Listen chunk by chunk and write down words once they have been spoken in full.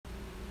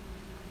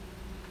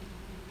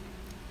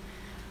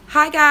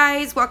Hi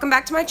guys, welcome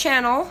back to my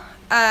channel.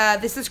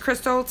 This is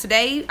Crystal.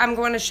 Today I'm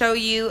going to show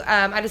you,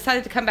 I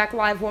decided to come back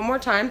live one more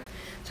time.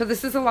 So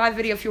this is a live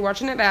video if you're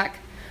watching it back.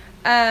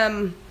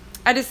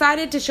 I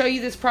decided to show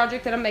you this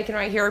project that I'm making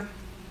right here.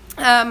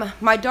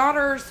 My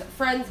daughter's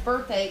friend's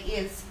birthday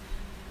is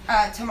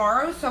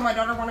tomorrow, so my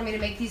daughter wanted me to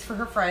make these for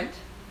her friend.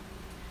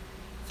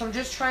 So I'm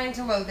just trying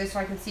to load this so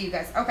I can see you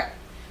guys. Okay,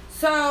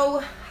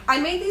 so I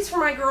made these for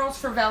my girls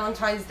for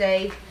Valentine's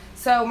Day.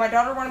 So my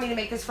daughter wanted me to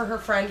make this for her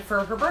friend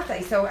for her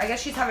birthday. So I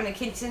guess she's having a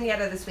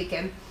quinceañera this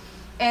weekend.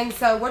 And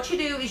so what you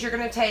do is you're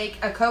going to take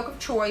a Coke of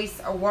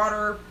choice, a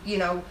water, you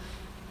know,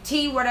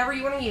 tea, whatever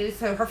you want to use.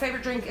 So her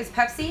favorite drink is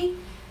Pepsi.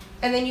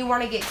 And then you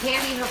want to get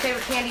candy. Her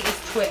favorite candy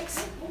is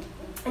Twix.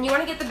 And you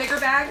want to get the bigger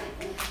bag.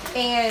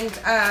 And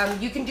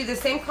you can do the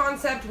same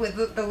concept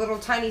with the little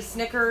tiny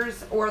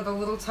Snickers or the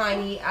little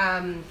tiny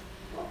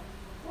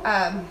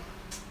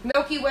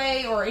Milky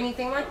Way or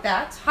anything like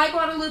that. Hi,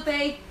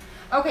 Guadalupe.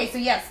 Okay, so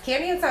yes,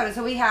 candy and soda.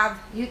 So we have,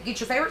 you get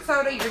your favorite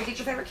soda, you're going to get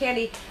your favorite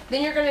candy,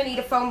 then you're going to need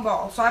a foam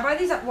ball. So I buy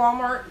these at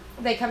Walmart.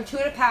 They come 2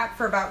 in a pack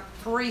for about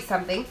 $3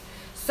 something.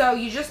 So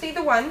you just need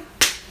the one.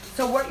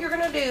 So what you're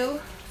going to do,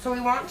 so we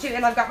want to,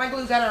 and I've got my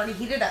glue gun already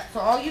heated up. So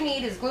all you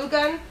need is glue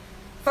gun,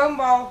 foam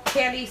ball,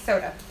 candy,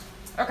 soda.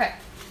 Okay,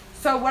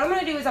 so what I'm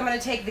going to do is I'm going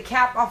to take the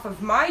cap off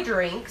of my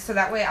drink, so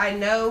that way I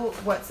know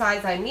what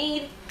size I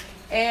need.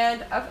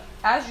 And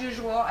as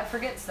usual, I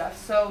forget stuff.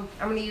 So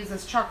I'm going to use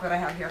this chalk that I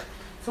have here.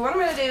 So what I'm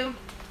going to do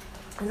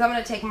is I'm going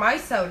to take my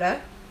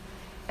soda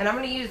and I'm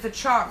going to use the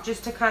chalk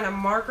just to kind of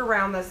mark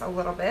around this a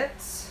little bit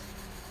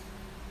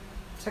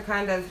to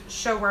kind of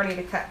show where I need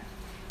to cut.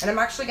 And I'm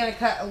actually going to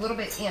cut a little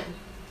bit in.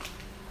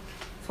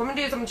 So what I'm going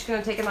to do is I'm just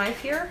going to take a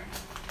knife here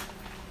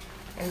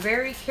and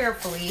very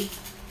carefully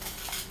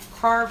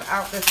carve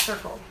out this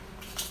circle.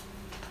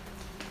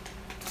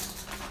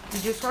 You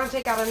just want to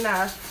take out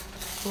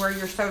enough to where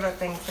your soda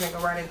thing is going to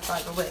go right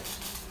inside the lid.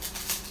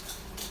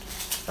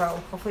 So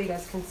hopefully you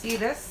guys can see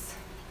this.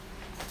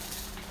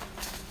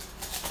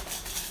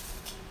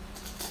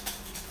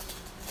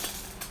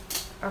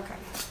 Okay.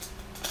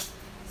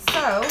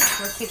 So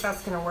let's see if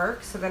that's going to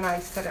work. So then I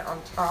set it on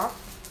top.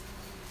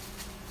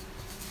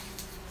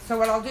 So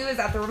what I'll do is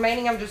at the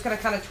remaining, I'm just going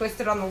to kind of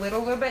twist it on the lid a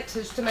little bit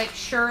just to make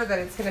sure that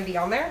it's going to be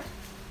on there.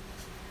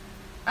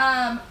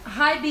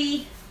 Hi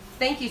B,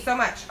 thank you so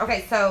much.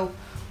 Okay, so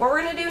what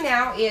we're going to do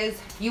now is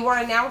you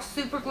want to now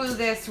super glue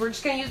this. We're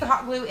just going to use the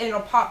hot glue and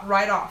it'll pop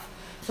right off.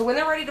 So when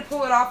they're ready to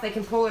pull it off, they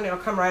can pull it and it'll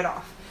come right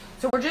off.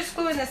 So we're just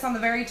gluing this on the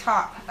very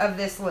top of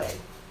this lid.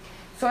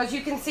 So as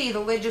you can see, the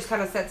lid just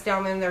kind of sets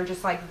down in there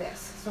just like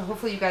this. So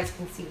hopefully you guys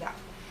can see that.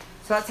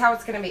 So that's how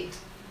it's going to be.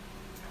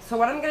 So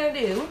what I'm going to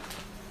do,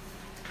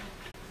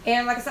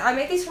 and like I said, I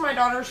made these for my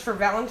daughters for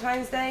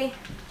Valentine's Day.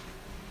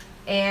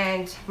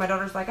 And my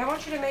daughter's like, I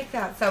want you to make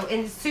that. So,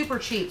 and it's super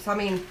cheap. So I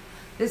mean,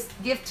 this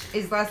gift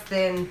is less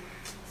than,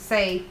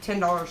 say,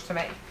 $10 to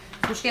make.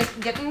 So I'm just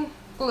getting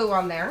glue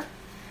on there.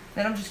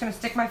 Then I'm just going to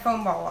stick my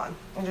foam ball on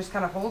and just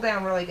kind of hold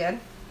down really good,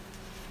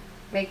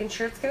 making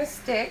sure it's going to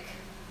stick.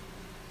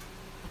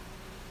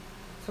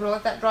 So I'm going to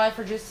let that dry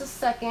for just a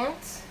second.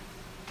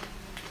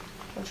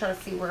 I'm trying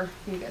to see where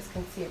you guys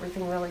can see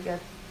everything really good.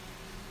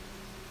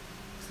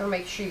 So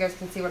make sure you guys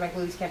can see when I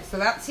glue these candies. So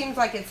that seems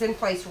like it's in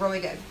place really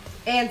good.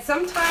 And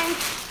sometimes,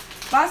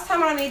 last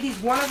time when I made these,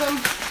 one of them,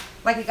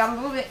 like it got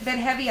a little bit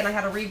heavy and I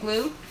had to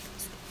re-glue.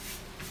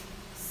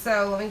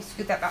 So let me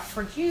scoot that back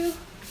towards you. So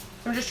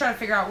I'm just trying to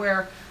figure out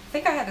where, I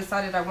think I had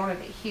decided I wanted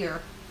it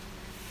here.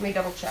 Let me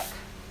double check.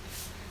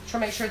 Try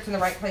to make sure it's in the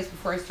right place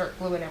before I start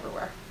gluing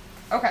everywhere.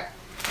 Okay,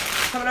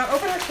 so I'm going to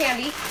open our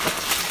candy.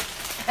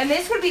 And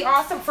this would be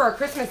awesome for a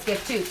Christmas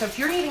gift too. So if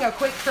you're needing a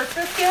quick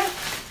Christmas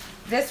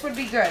gift, this would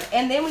be good.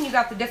 And then when you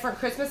got the different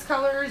Christmas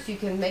colors, you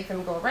can make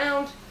them go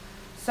around.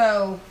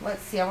 So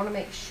let's see, I want to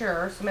make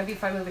sure. So maybe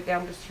if I move it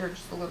down just here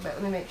just a little bit,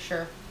 let me make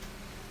sure.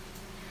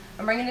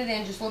 I'm bringing it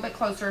in just a little bit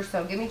closer,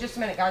 so give me just a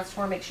minute, guys. Just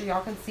want to make sure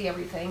y'all can see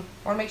everything.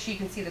 I want to make sure you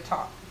can see the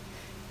top.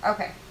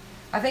 Okay,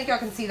 I think y'all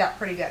can see that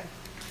pretty good.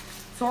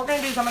 So what we're going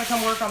to do is I'm going to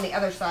come work on the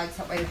other side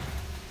so that way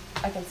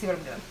I can see what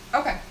I'm doing.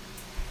 Okay,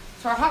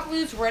 so our hot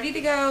glue's ready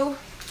to go.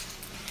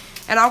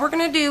 And all we're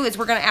going to do is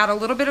we're going to add a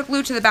little bit of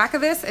glue to the back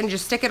of this and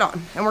just stick it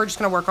on. And we're just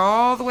going to work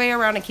all the way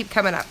around and keep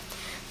coming up.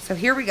 So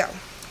here we go.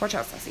 Watch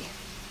out, Sassy.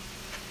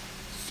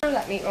 Stir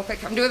that meat real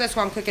quick. I'm doing this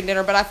while I'm cooking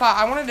dinner, but I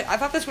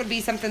thought this would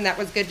be something that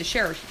was good to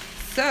share.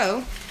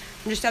 So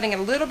I'm just adding a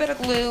little bit of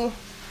glue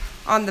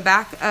on the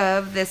back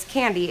of this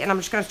candy, and I'm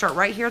just going to start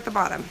right here at the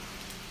bottom.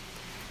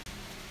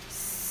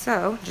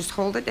 So just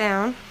hold it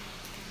down.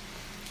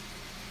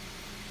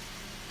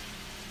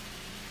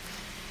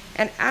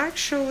 And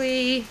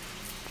actually,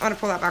 I want to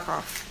pull that back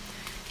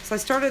off. So I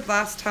started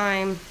last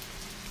time.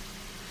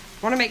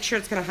 I want to make sure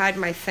it's going to hide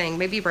my thing,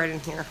 maybe right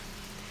in here.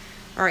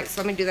 All right, so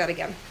let me do that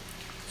again.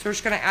 So we're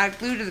just going to add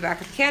glue to the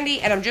back of the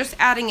candy, and I'm just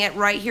adding it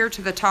right here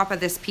to the top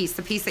of this piece,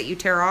 the piece that you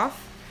tear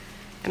off.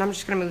 And I'm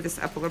just going to move this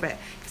up a little bit.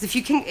 Because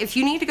if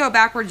you need to go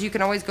backwards, you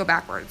can always go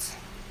backwards.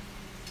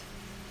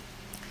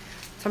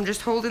 So I'm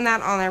just holding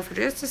that on there for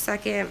just a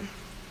second.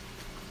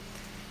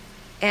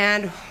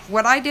 And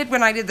what I did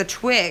when I did the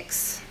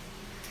Twix,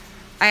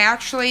 I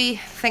actually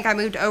think I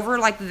moved over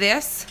like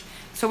this.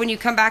 So when you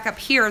come back up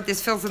here,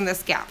 this fills in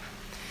this gap.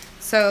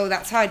 So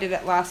that's how I did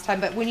it last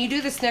time. But when you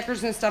do the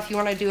Snickers and stuff, you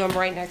want to do them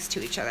right next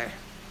to each other.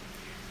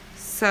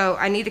 So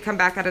I need to come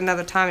back at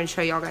another time and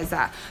show y'all guys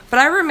that. But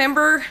I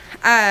remember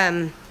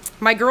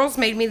my girls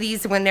made me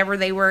these whenever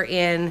they were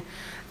in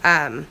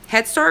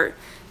Head Start.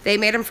 They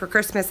made them for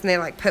Christmas, and they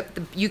like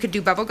you could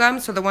do bubble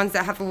gum, so the ones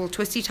that have the little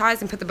twisty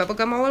ties, and put the bubble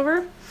gum all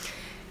over.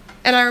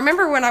 And I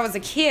remember when I was a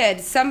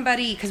kid,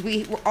 somebody, because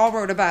we all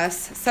rode a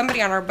bus,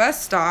 somebody on our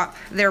bus stop,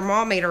 their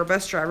mom made our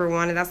bus driver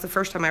one, and that's the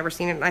first time I ever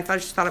seen it, and I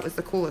just thought it was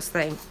the coolest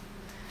thing.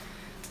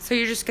 So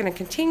you're just going to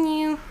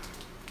continue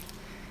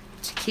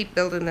to keep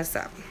building this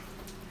up.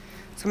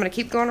 So I'm going to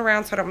keep going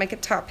around so I don't make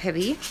it top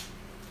heavy.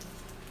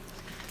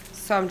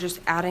 So I'm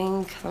just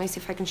adding, let me see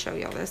if I can show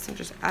you all this. I'm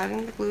just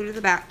adding the glue to the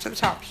back, to the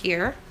top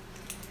here.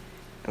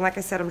 And like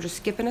I said, I'm just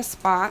skipping a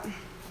spot.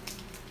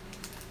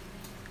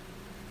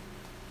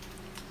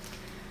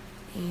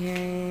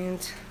 And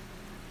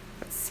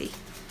let's see.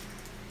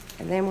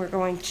 And then we're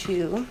going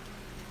to,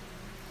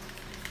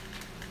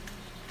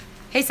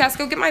 hey Sass,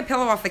 go get my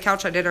pillow off the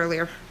couch I did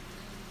earlier.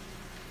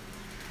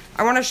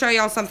 I want to show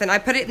y'all something. I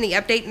put it in the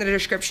update in the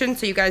description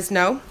so you guys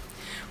know.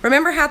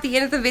 Remember how at the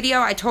end of the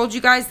video I told you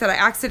guys that I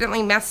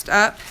accidentally messed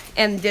up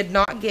and did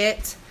not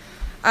get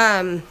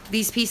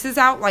these pieces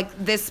out, like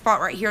this spot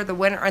right here, the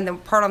winner and the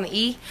part on the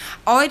E?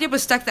 All I did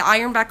was stuck the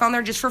iron back on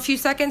there just for a few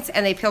seconds,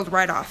 and they peeled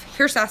right off.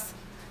 Here, Sass.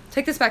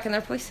 Take this back in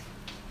there, please.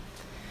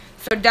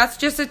 So that's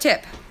just a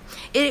tip.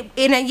 And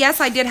yes,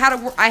 I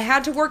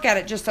had to work at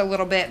it just a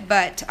little bit,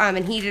 but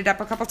and heat it up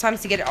a couple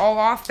times to get it all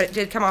off, but it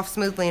did come off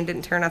smoothly and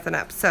didn't tear nothing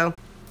up. So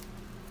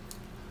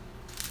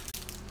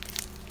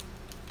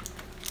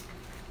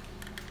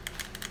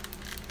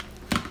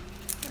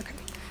okay,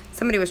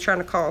 somebody was trying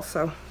to call,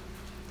 so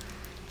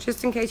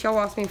just in case y'all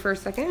lost me for a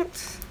second.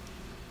 So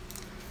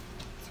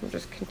I'm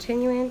just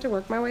continuing to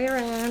work my way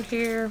around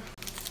here.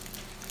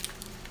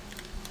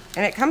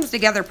 And it comes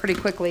together pretty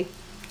quickly.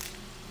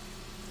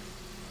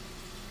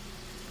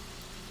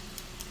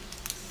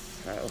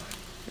 So,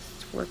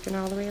 just working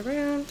all the way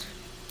around.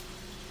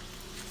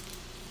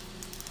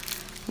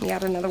 Let me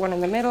add another one in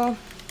the middle.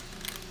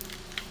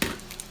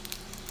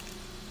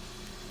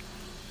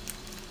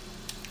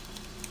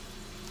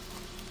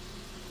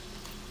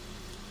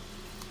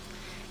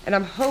 And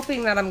I'm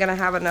hoping that I'm going to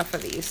have enough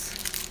of these.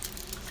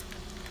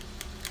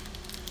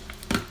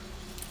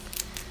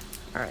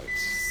 Alright,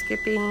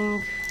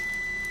 skipping.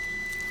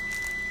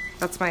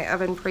 That's my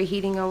oven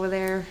preheating over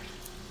there.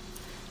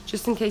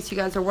 Just in case you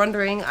guys are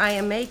wondering, I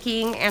am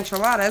making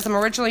enchiladas. I'm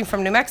originally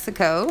from New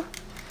Mexico,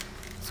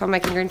 so I'm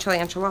making green chili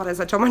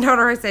enchiladas. I told my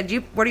daughter, I said,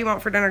 what do you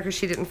want for dinner? Because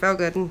she didn't feel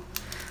good. And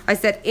I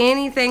said,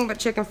 anything but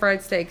chicken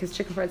fried steak, because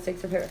chicken fried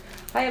steak's her favorite.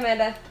 Hi,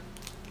 Amanda.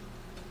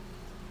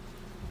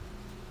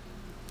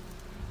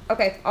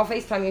 Okay, I'll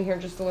FaceTime you here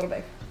in just a little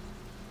bit.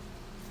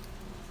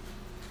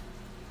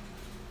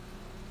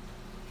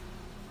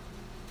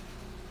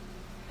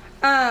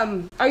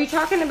 Are you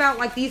talking about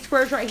like these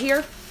squares right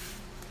here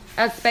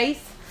as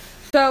space?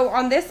 So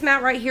on this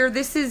mat right here,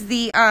 this is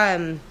the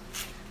Olfa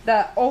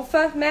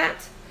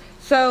mat.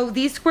 So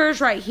these squares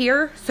right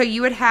here, so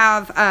you would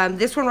have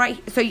this one right,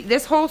 so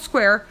this whole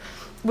square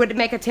would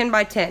make a 10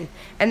 by 10.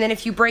 And then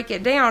if you break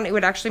it down, it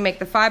would actually make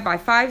the 5 by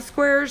 5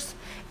 squares.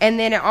 And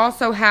then it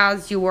also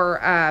has your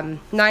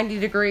 90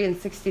 degree and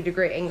 60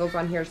 degree angles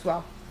on here as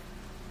well.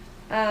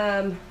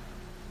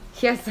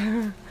 Yes,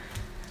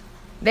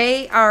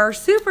 they are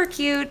super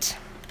cute.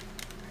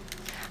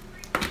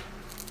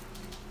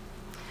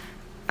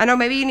 I know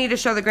maybe you need to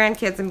show the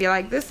grandkids and be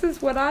like, this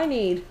is what I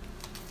need.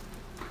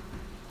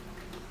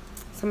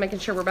 So I'm making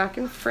sure we're back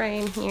in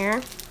frame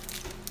here.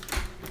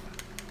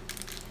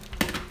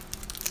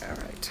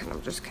 Alright, and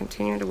I'm just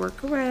continuing to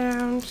work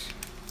around.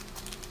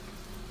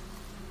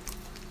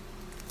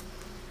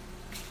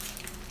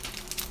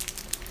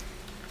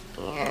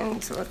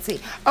 And so let's see.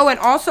 Oh, and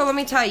also let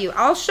me tell you,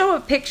 I'll show a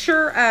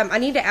picture. I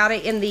need to add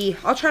it in the,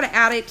 I'll try to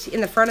add it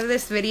in the front of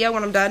this video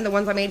when I'm done, the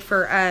ones I made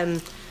for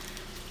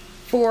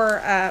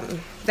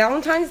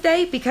Valentine's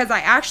Day, because I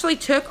actually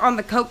took on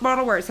the Coke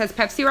bottle where it says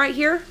Pepsi right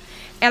here,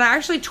 and I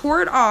actually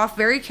tore it off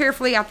very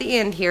carefully at the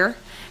end here,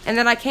 and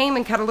then I came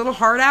and cut a little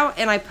heart out,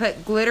 and I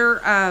put glitter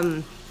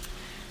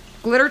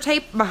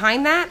tape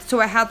behind that, so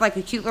I had like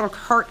a cute little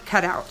heart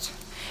cut out.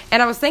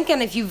 And I was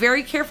thinking, if you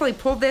very carefully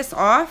pull this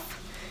off,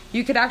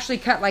 you could actually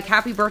cut like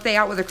happy birthday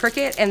out with a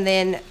Cricut and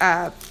then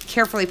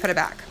carefully put it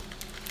back.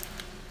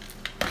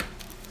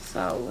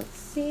 So let's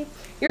see.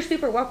 You're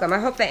super welcome. I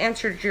hope that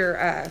answered your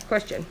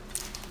question.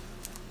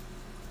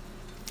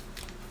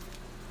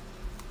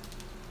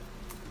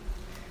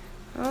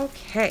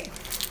 Okay.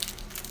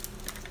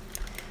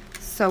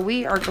 So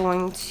we are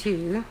going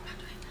to...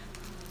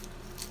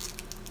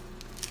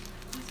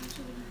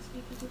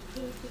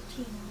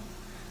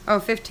 Oh,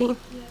 15?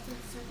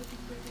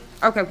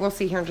 Okay, we'll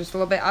see here in just a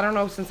little bit. I don't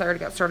know, since I already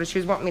got started. She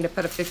was wanting me to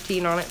put a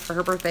 15 on it for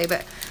her birthday,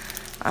 but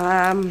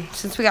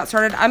since we got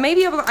started. I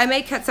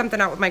may cut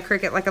something out with my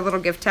Cricut, like a little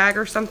gift tag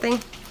or something.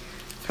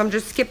 So I'm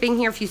just skipping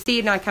here. If you see,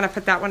 and I kind of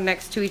put that one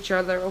next to each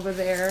other over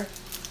there.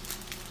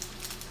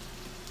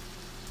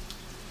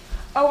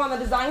 Oh, on the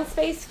design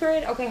space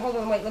grid? Okay, hold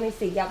on, wait, let me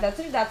see. Yeah, that's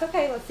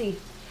okay, let's see.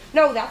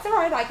 No, that's all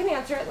right, I can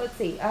answer it. Let's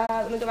see.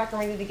 Let me go back and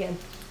read it again.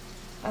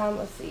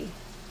 Let's see.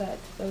 But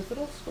those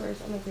little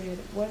squares on the grid,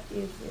 what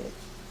is it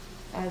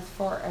as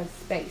far as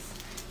space?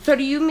 So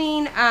do you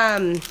mean,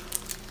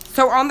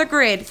 so on the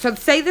grid, so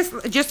say this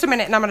just a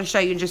minute and I'm going to show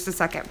you in just a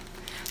second.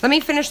 Let me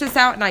finish this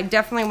out and I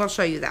definitely will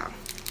show you that.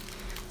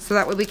 So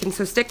that way we can,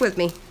 so stick with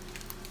me.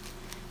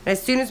 And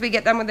as soon as we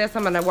get done with this,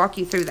 I'm going to walk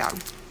you through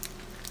that.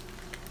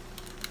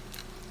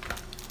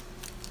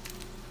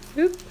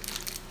 Oop.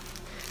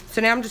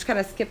 So now I'm just kind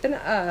of skipping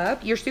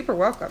up. You're super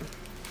welcome.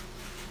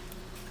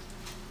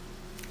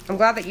 I'm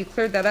glad that you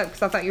cleared that up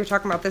because I thought you were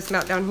talking about this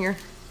amount down here.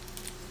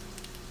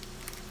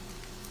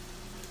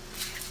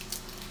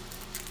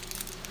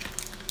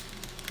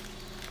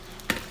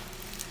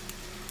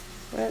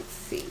 Let's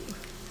see.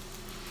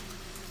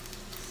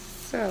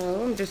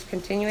 So I'm just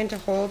continuing to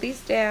hold these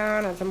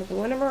down as I'm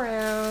gluing them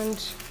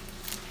around.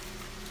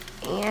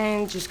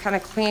 And just kind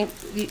of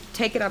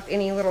take it up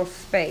any little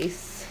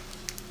space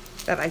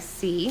that I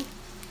see.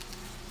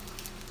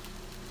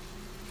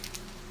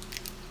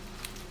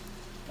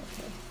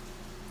 Okay.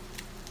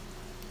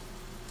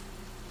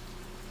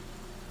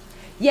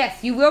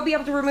 Yes, you will be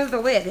able to remove the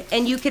lid.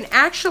 And you can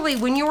actually,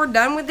 when you're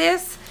done with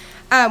this,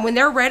 when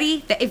they're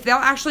ready, if they'll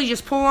actually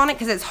just pull on it,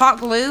 because it's hot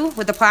glue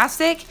with the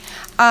plastic,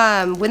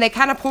 when they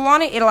kind of pull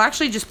on it, it'll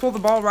actually just pull the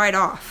ball right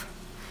off.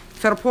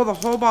 So it'll pull the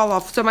whole ball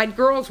off. So my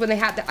girls, when they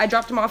had, I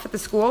dropped them off at the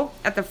school,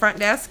 at the front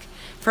desk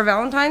for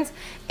Valentine's,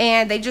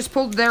 and they just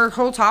pulled their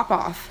whole top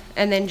off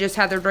and then just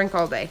had their drink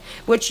all day,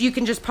 which you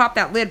can just pop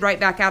that lid right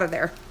back out of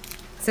there.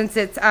 Since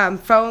it's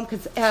foam,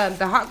 because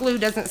the hot glue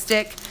doesn't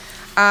stick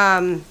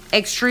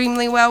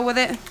extremely well with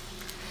it,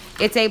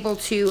 it's able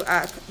to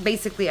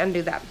basically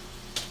undo that.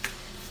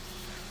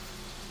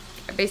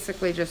 I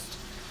basically just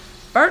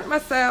burnt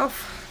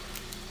myself.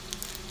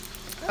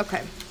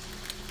 Okay,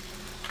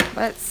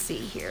 let's see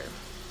here.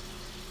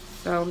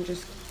 So I'm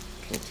just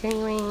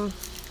continuing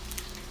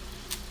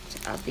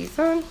to add these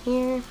on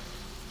here.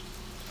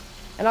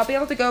 And I'll be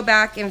able to go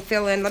back and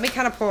fill in. Let me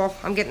kind of pull.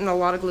 I'm getting a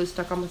lot of glue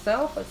stuck on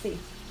myself. Let's see.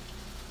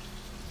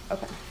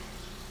 Okay.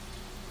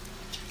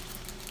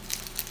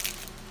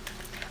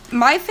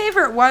 My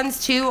favorite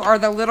ones too are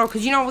the little,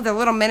 because you know the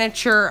little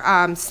miniature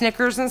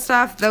Snickers and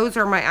stuff. Those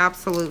are my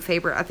absolute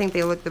favorite. I think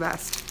they look the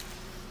best.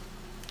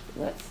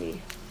 Let's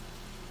see.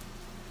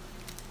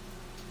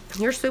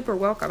 You're super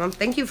welcome.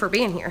 Thank you for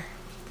being here.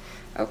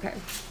 Okay,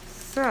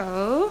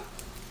 so,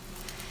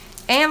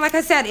 and like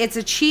I said, it's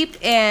a cheap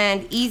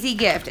and easy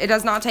gift. It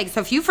does not take,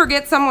 so if you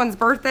forget someone's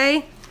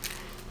birthday,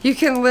 you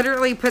can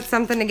literally put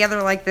something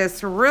together like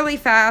this really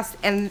fast,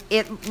 and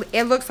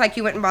it looks like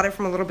you went and bought it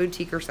from a little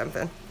boutique or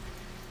something.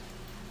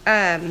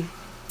 And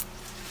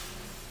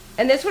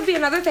this would be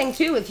another thing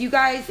too, if you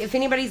guys, if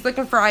anybody's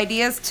looking for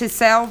ideas to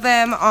sell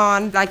them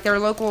on like their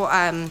local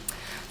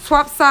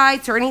swap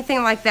sites or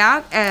anything like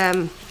that,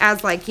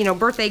 as like, you know,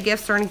 birthday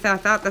gifts or anything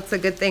like that, that's a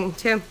good thing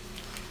too.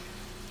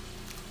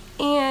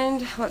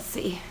 And let's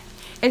see.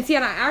 And see,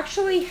 and I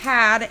actually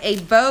had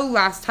a bow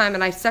last time,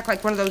 and I stuck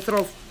like one of those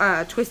little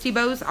twisty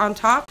bows on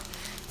top.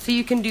 So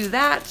you can do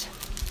that.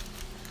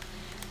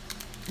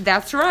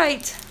 That's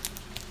right.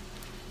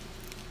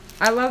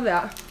 I love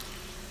that.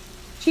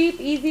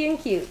 Cheap, easy, and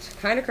cute.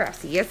 Kind of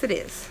crafty. Yes, it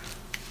is.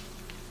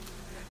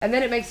 And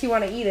then it makes you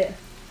want to eat it.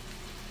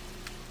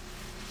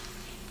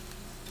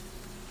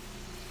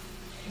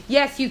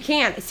 Yes, you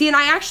can. See, and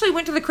I actually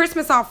went to the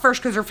Christmas aisle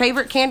first because her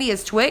favorite candy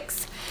is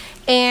Twix.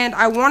 And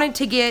I wanted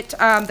to get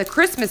the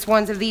Christmas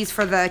ones of these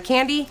for the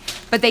candy,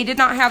 but they did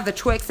not have the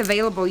Twix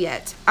available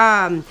yet.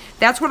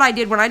 That's what I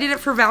did. When I did it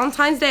for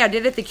Valentine's Day, I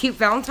did it the cute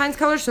Valentine's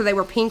colors, so they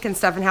were pink and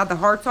stuff and had the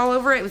hearts all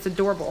over it. It was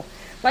adorable.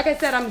 Like I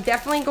said, I'm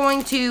definitely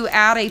going to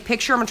add a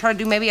picture. I'm going to try to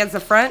do maybe as the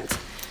front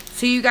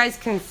so you guys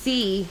can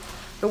see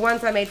the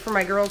ones I made for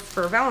my girls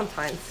for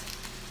Valentine's.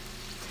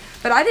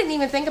 But I didn't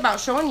even think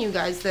about showing you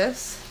guys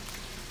this.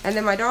 And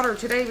then my daughter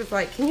today was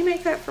like, can you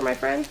make that for my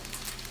friend?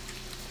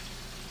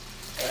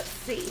 Let's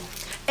see.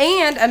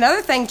 And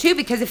another thing too,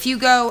 because if you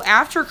go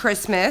after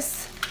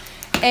Christmas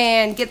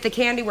and get the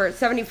candy where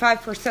it's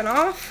 75%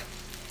 off,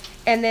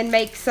 and then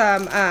make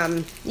some,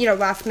 you know,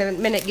 last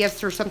minute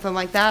gifts or something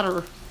like that,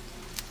 or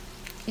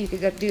you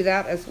could do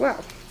that as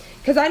well.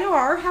 Because I know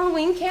our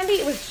Halloween candy,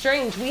 it was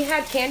strange. We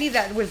had candy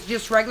that was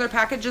just regular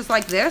packages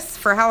like this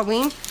for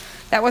Halloween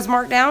that was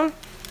marked down,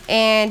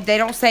 and they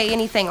don't say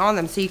anything on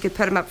them, so you could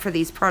put them up for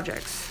these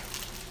projects.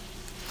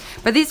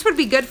 But these would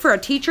be good for a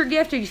teacher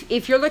gift.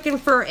 If you're looking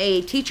for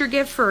a teacher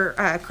gift for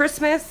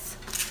Christmas,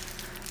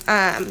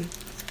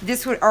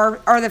 this would,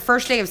 or the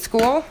first day of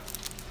school,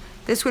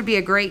 this would be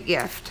a great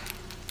gift.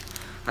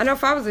 I know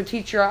if I was a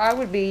teacher, I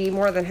would be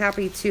more than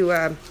happy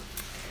to,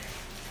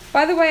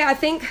 by the way, I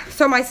think,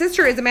 so my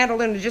sister is Amanda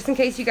Luna, just in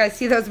case you guys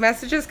see those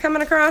messages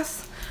coming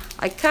across.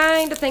 I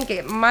kind of think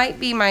it might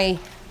be my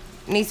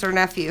niece or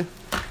nephew.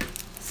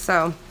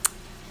 So,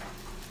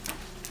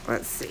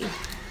 let's see.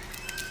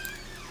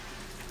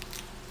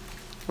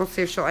 We'll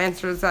see if she'll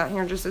answer that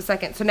here in just a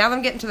second. So now that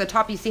I'm getting to the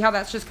top, you see how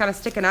that's just kind of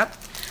sticking up?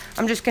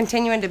 I'm just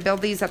continuing to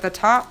build these at the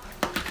top.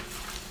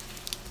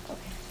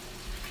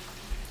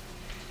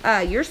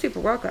 Okay. You're super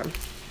welcome.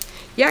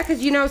 Yeah,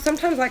 because, you know,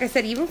 sometimes, like I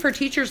said, even for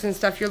teachers and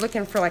stuff, you're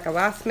looking for, like, a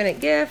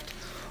last-minute gift,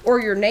 or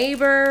your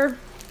neighbor,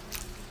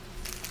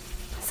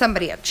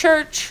 somebody at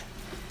church.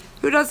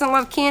 Who doesn't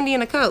love candy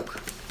and a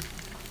Coke?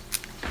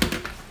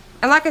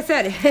 And like I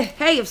said,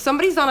 hey, if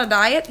somebody's on a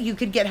diet, you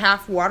could get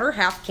half water,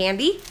 half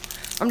candy.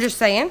 I'm just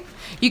saying.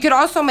 You could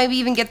also maybe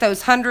even get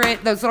those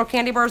little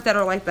candy bars that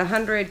are like the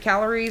 100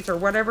 calories or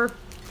whatever.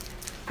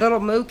 Little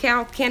moo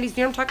cow candies,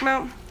 you know what I'm talking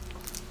about?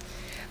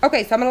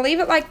 Okay, so I'm going to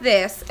leave it like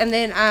this, and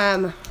then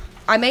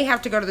I may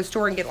have to go to the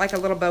store and get like a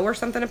little bow or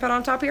something to put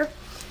on top here.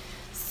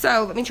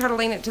 So let me try to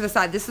lean it to the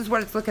side. This is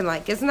what it's looking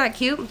like. Isn't that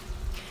cute?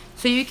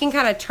 So you can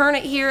kind of turn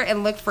it here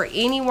and look for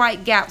any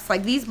white gaps.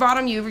 Like these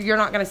bottom, you're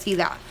not going to see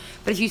that.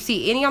 But if you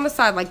see any on the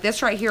side, like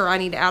this right here, I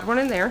need to add one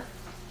in there.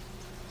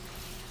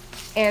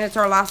 And it's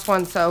our last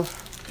one, so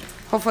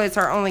hopefully it's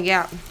our only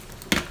gap.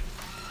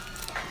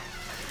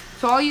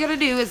 So all you got to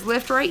do is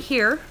lift right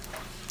here,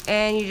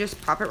 and you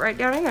just pop it right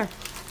down in there.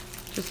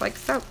 Just like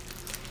so.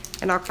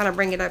 And I'll kind of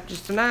bring it up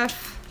just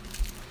enough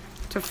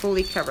to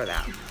fully cover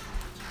that.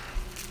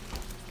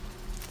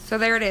 So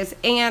there it is.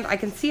 And I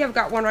can see I've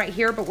got one right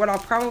here, but what I'll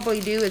probably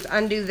do is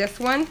undo this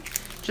one,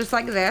 just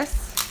like this.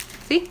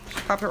 See?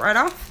 Just pop it right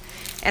off.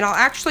 And I'll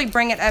actually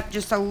bring it up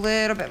just a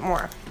little bit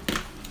more.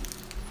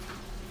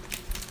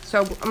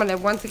 So I'm going to,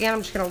 once again,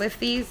 I'm just going to lift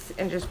these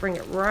and just bring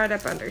it right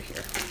up under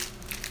here.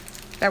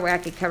 That way I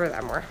could cover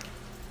that more.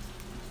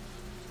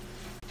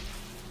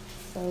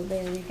 So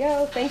there we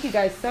go. Thank you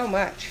guys so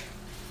much.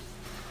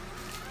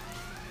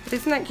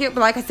 Isn't that cute?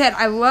 But like I said,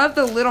 I love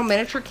the little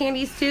miniature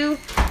candies too.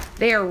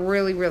 They are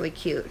really, really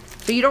cute.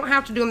 So you don't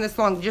have to do them this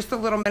long. Just the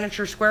little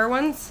miniature square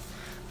ones.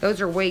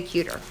 Those are way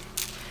cuter.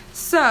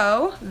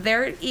 So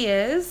there it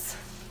is.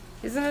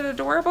 Isn't it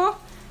adorable?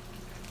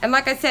 And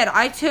like I said,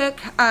 I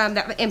took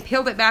that and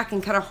peeled it back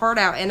and cut a heart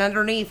out. And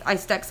underneath, I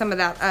stuck some of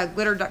that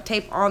glitter duct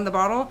tape on the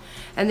bottle.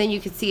 And then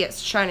you can see it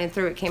shining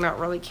through. It came out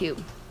really cute.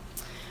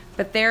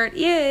 But there it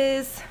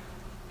is.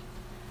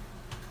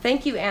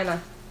 Thank you,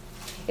 Anna.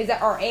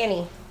 Or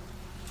Annie.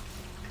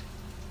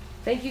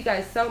 Thank you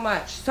guys so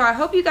much. So I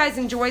hope you guys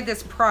enjoyed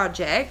this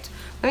project.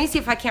 Let me see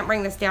if I can't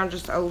bring this down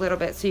just a little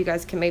bit so you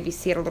guys can maybe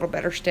see it a little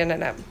better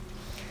standing up.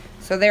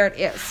 So there it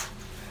is.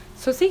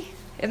 So see,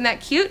 isn't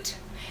that cute?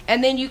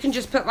 And then you can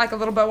just put like a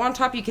little bow on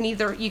top. You can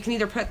either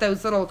put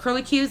those little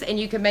curly cues, and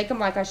you can make them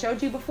like I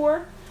showed you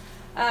before.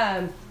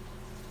 There's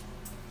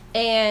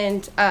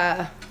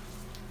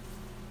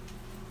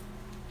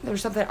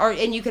something,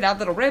 and you could add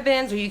little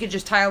ribbons, or you could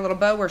just tie a little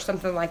bow or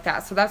something like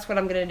that. So that's what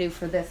I'm going to do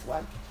for this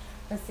one.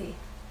 Let's see.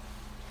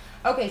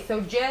 Okay, so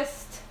the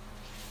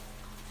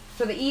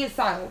E is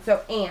silent,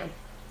 so Ann,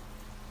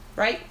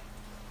 right?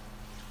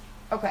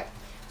 Okay,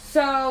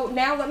 so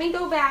now let me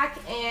go back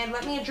and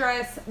let me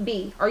address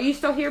B. Are you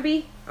still here,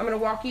 B? I'm going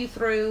to walk you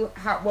through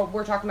what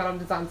we're talking about on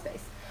Design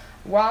Space.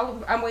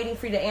 While I'm waiting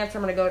for you to answer,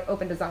 I'm going to go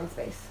open Design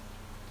Space.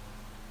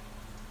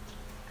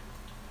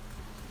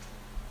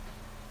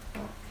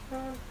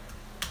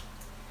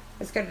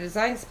 Let's go to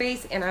Design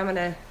Space, and I'm going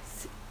to,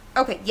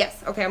 okay,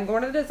 yes, okay, I'm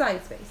going to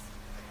Design Space.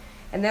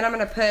 And then I'm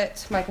going to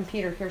put my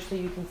computer here so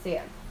you can see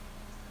it.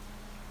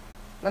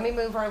 Let me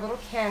move our little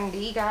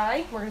candy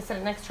guy. We're going to set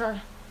it next to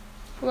our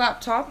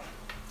laptop.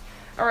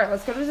 All right,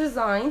 let's go to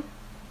Design.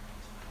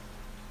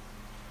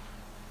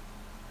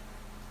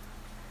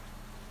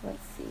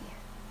 Let's see.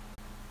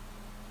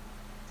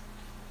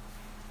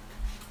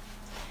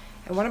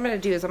 And what I'm going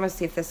to do is I'm going to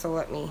see if this will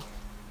let me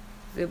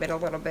zoom in a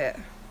little bit.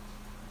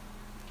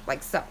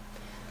 Like so.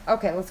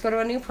 Okay, let's go to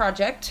a new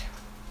project.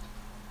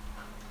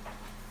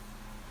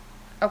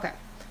 Okay,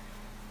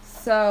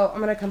 so I'm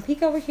gonna come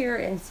peek over here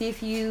and see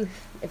if we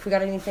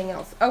got anything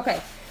else. Okay,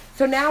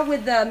 so now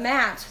with the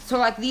mat, so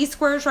like these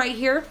squares right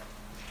here,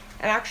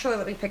 and actually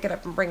let me pick it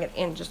up and bring it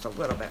in just a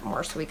little bit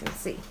more so we can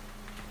see.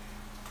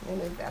 Let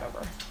me move that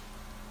over.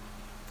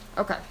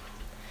 Okay,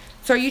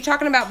 so are you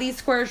talking about these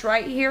squares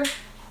right here?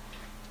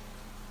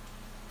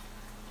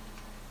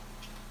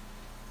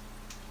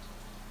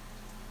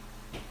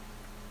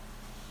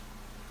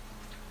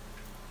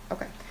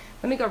 Okay.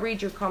 Let me go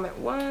read your comment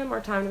one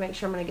more time to make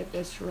sure I'm going to get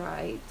this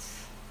right.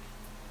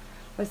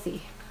 Let's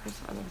see.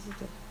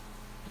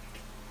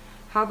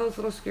 How those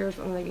little squares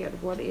on the good.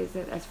 What is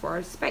it as far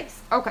as space?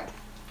 Okay.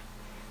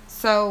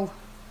 So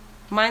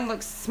mine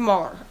looks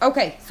smaller.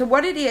 Okay. So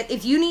what it is,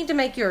 if you need to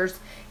make yours,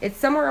 it's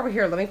somewhere over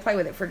here. Let me play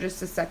with it for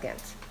just a second.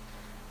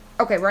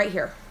 Okay, right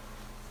here.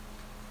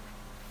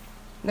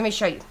 Let me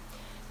show you.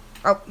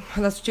 Oh,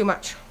 that's too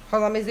much.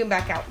 Hold on, let me zoom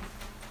back out.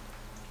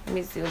 Let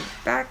me zoom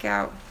back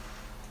out.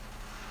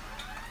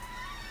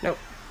 Nope.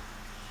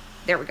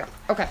 There we go.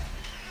 Okay.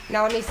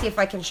 Now let me see if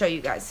I can show you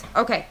guys.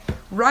 Okay.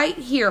 Right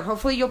here,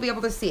 hopefully you'll be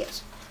able to see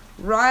it.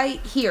 right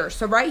here.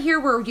 So right here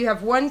where you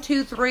have 1,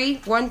 2, 3,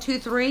 1, 2,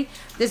 3,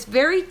 this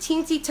very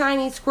teensy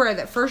tiny square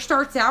that first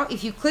starts out,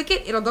 if you click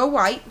it, it'll go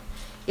white.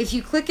 If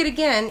you click it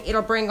again,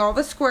 it'll bring all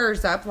the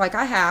squares up like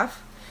I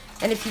have.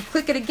 And if you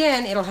click it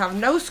again, it'll have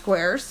no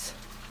squares.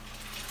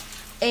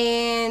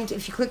 And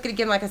if you click it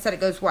again, like I said, it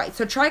goes white.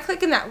 So try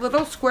clicking that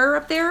little square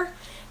up there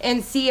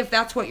and see if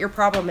that's what your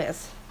problem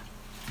is.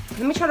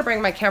 Let me try to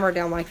bring my camera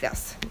down like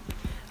this.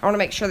 I want to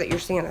make sure that you're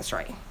seeing this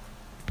right.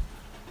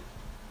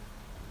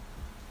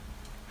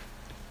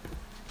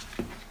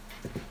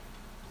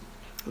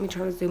 Let me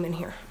try to zoom in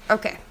here.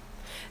 Okay.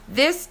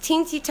 This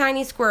teensy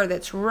tiny square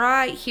that's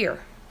right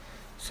here.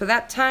 So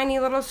that tiny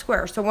little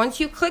square. So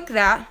once you click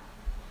that,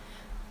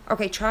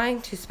 okay,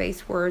 trying to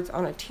space words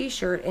on a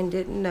t-shirt and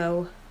didn't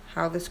know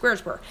how the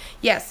squares were.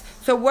 Yes,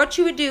 so what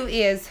you would do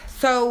is,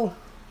 so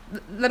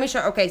let me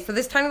show, okay, so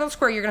this tiny little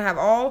square, you're going to have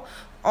all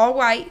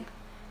white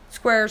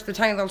squares, the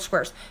tiny little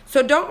squares.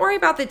 So don't worry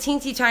about the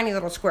teensy tiny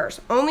little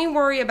squares. Only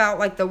worry about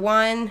like the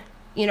 1,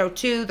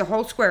 2, the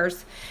whole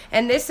squares.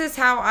 And this is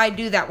how I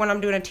do that when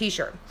I'm doing a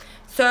t-shirt.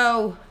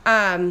 So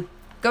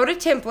go to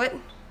template,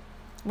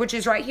 which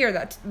is right here,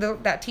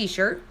 that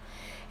t-shirt,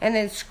 and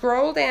then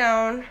scroll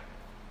down,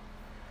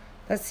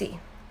 let's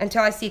see,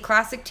 until I see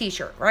classic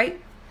t-shirt,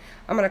 right?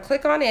 I'm going to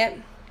click on it,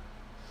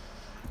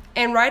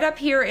 and right up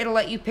here it'll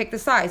let you pick the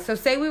size. So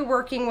say we were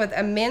working with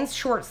a men's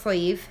short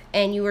sleeve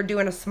and you were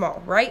doing a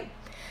small, right?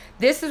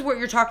 This is what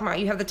you're talking about.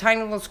 You have the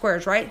tiny little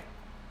squares, right?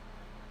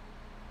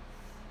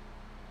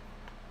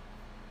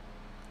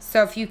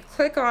 So if you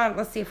click on,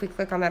 let's see if we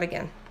click on that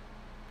again.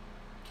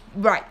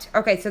 Right,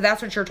 okay, so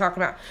that's what you're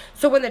talking about.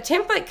 So when the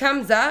template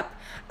comes up,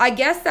 I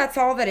guess that's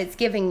all that it's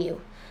giving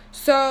you.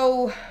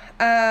 So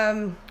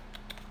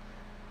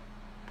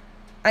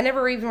I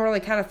never even really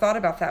kind of thought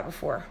about that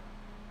before.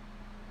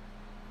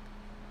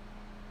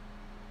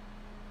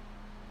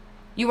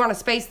 You want to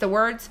space the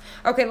words?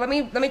 Okay, let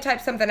me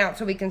type something out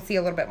so we can see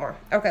a little bit more.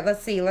 Okay,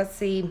 let's see. Well,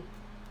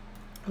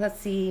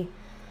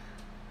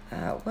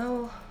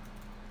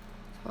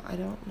 I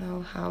don't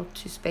know how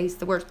to space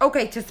the words.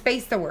 Okay, to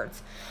space the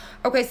words.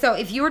 Okay, so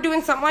if you were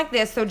doing something like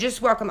this, so just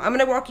welcome. I'm going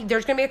to walk you,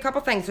 there's going to be a couple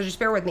things, so just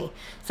bear with me.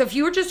 So if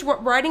you were just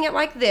writing it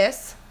like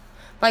this,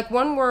 like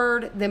one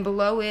word, then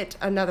below it,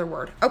 another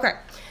word. Okay,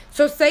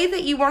 so say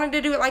that you wanted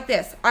to do it like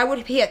this. I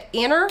would hit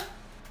enter,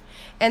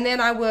 and then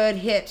I would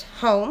hit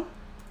home.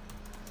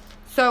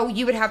 So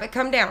you would have it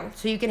come down.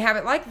 So you can have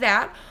it like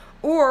that,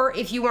 or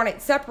if you want it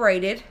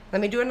separated,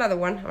 let me do another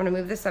one. I'm going to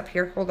move this up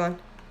here. Hold on.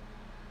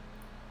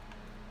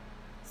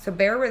 So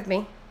bear with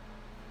me.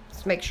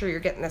 Just make sure you're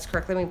getting this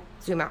correct. Let me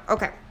zoom out.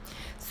 Okay.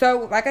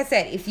 So like I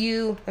said, if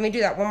you, let me do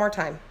that one more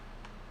time.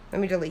 Let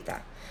me delete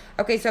that.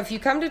 Okay, so if you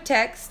come to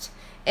text,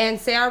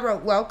 and say I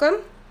wrote welcome,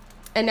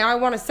 and now I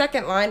want a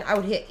second line, I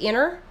would hit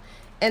enter,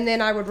 and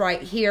then I would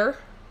write here.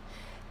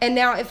 And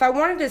now if I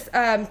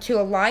wanted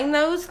to align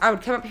those, I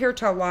would come up here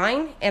to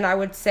align, and I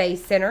would say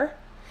center.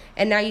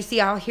 And now you see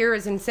how here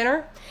is in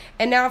center.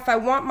 And now if I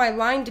want my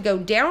line to go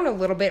down a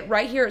little bit,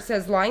 right here it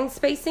says line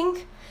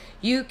spacing.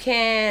 You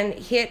can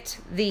hit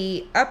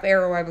the up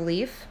arrow, I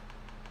believe,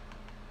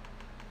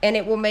 and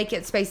it will make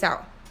it space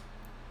out.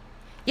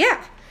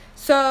 Yeah,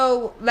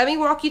 so let me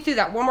walk you through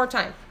that one more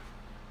time.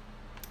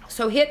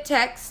 So hit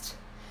text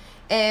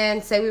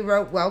and say we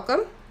wrote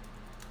welcome.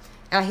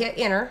 I hit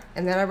enter,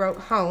 and then I wrote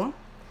home,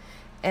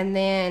 and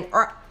then,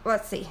 or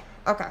let's see,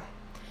 okay.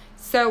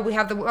 So we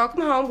have the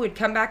welcome home. We'd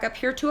come back up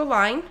here to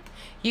align.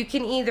 You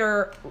can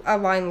either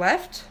align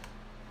left,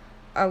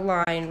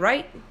 align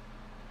right,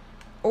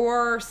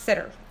 or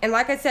center. And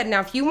like I said, now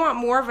if you want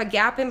more of a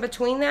gap in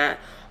between that,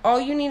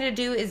 all you need to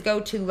do is go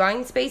to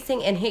line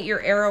spacing and hit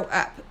your arrow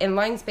up. And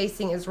line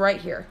spacing is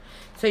right here.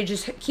 So you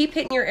just keep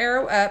hitting your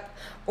arrow up,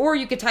 or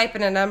you could type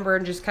in a number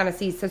and just kind of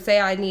see. So say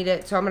I need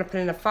it, so I'm going to put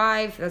in a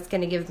 5. That's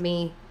going to give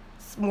me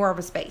more of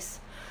a space.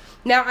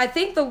 Now I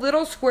think the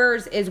little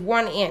squares is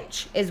 1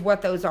 inch is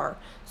what those are.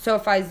 So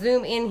if I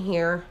zoom in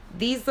here,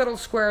 these little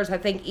squares, I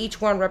think each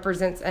one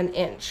represents an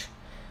inch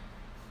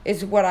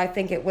is what I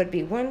think it would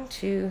be. 1,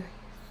 2,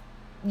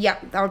 yeah,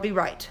 that would be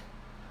right.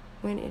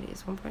 When it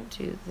is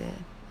 1.2,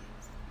 then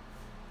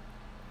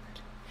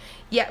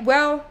yeah,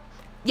 well,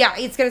 yeah,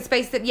 it's going to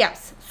space it,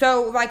 yes.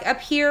 So like up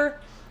here,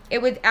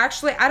 it would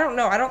actually, I don't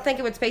know, I don't think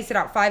it would space it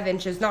out 5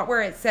 inches, not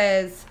where it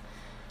says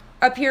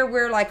up here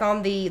where like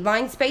on the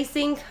line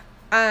spacing.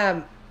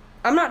 I'm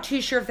not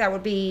too sure if that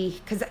would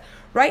be, because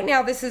right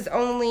now this is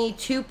only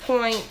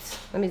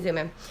let me zoom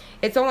in.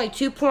 It's only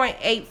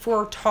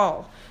 2.84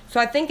 tall. So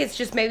I think it's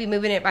just maybe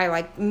moving it by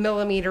like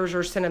millimeters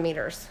or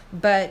centimeters.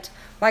 But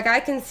like I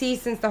can see,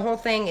 since the whole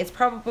thing is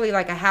probably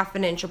like a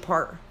 1/2 inch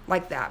apart,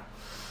 like that.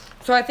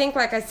 So I think,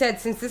 like I said,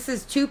 since this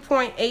is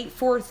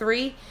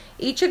 2.843,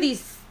 each of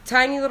these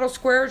tiny little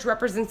squares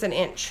represents an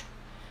inch.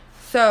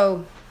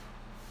 So,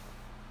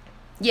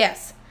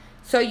 yes.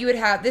 So you would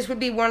have, this would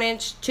be 1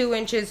 inch, 2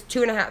 inches,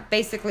 2.5,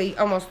 basically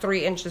almost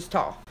 3 inches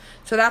tall.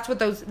 So that's what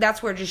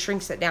that's where it just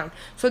shrinks it down.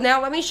 So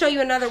now let me show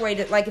you another way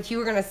to, like if you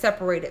were going to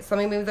separate it. So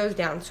let me move those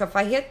down. So if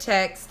I hit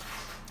text,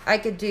 I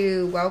could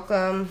do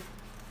welcome.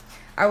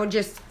 I would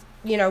just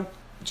you know,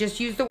 just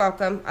use the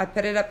welcome. I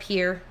put it up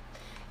here.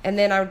 And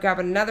then I would grab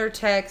another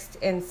text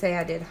and say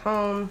I did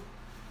home.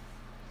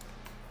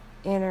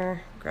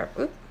 Enter, grab,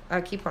 oop,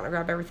 I keep wanting to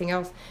grab everything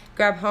else.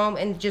 Grab home,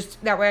 and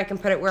just that way I can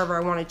put it wherever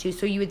I wanted to.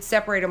 So you would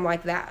separate them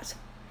like that.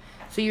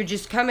 So you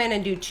just come in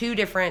and do 2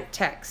 different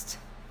texts,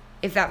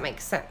 if that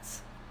makes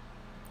sense.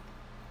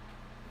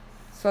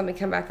 So let me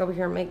come back over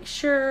here and make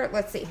sure.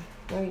 Let's see.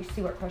 Let me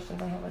see what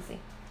questions I have. Let's see.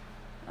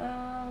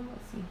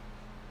 Let's see.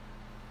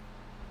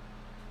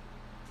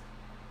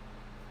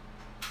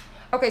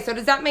 Okay, so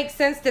does that make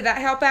sense? Did that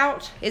help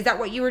out? Is that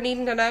what you were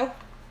needing to know?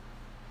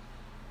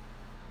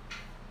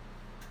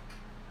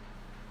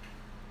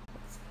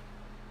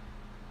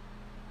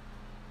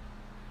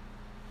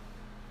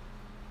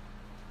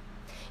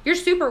 You're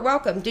super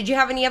welcome. Did you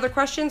have any other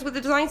questions with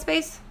the design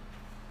space?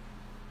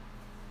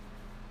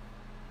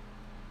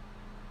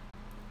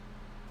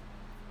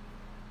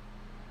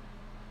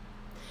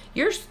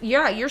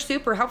 You're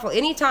super helpful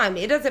anytime.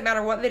 It doesn't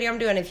matter what video I'm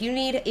doing. If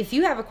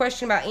you have a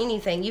question about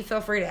anything, you feel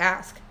free to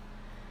ask.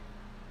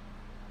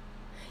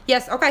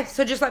 Yes, okay,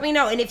 so just let me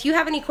know. And if you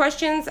have any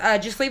questions,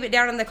 just leave it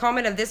down in the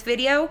comment of this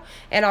video,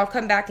 and I'll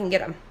come back and get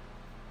them.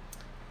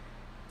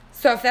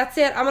 So if that's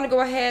it, I'm going to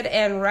go ahead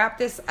and wrap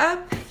this up,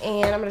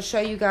 and I'm going to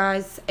show you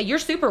guys. You're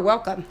super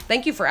welcome.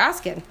 Thank you for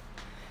asking.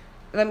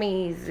 Let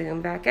me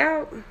zoom back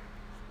out,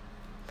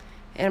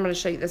 and I'm going to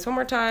show you this one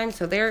more time.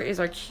 So there is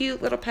our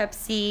cute little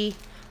Pepsi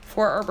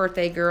for our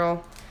birthday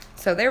girl.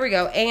 So there we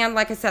go. And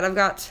like I said, I've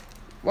got,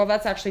 well,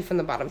 that's actually from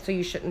the bottom, so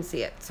you shouldn't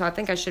see it. So I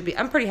think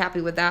I'm pretty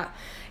happy with that.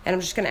 And I'm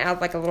just going to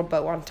add like a little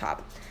bow on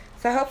top.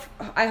 So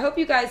I hope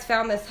you guys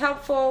found this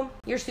helpful.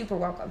 You're super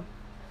welcome.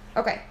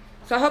 Okay.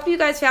 So I hope you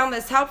guys found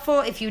this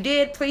helpful. If you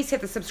did, please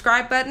hit the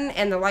subscribe button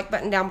and the like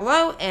button down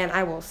below, and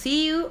I will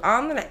see you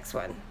on the next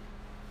one.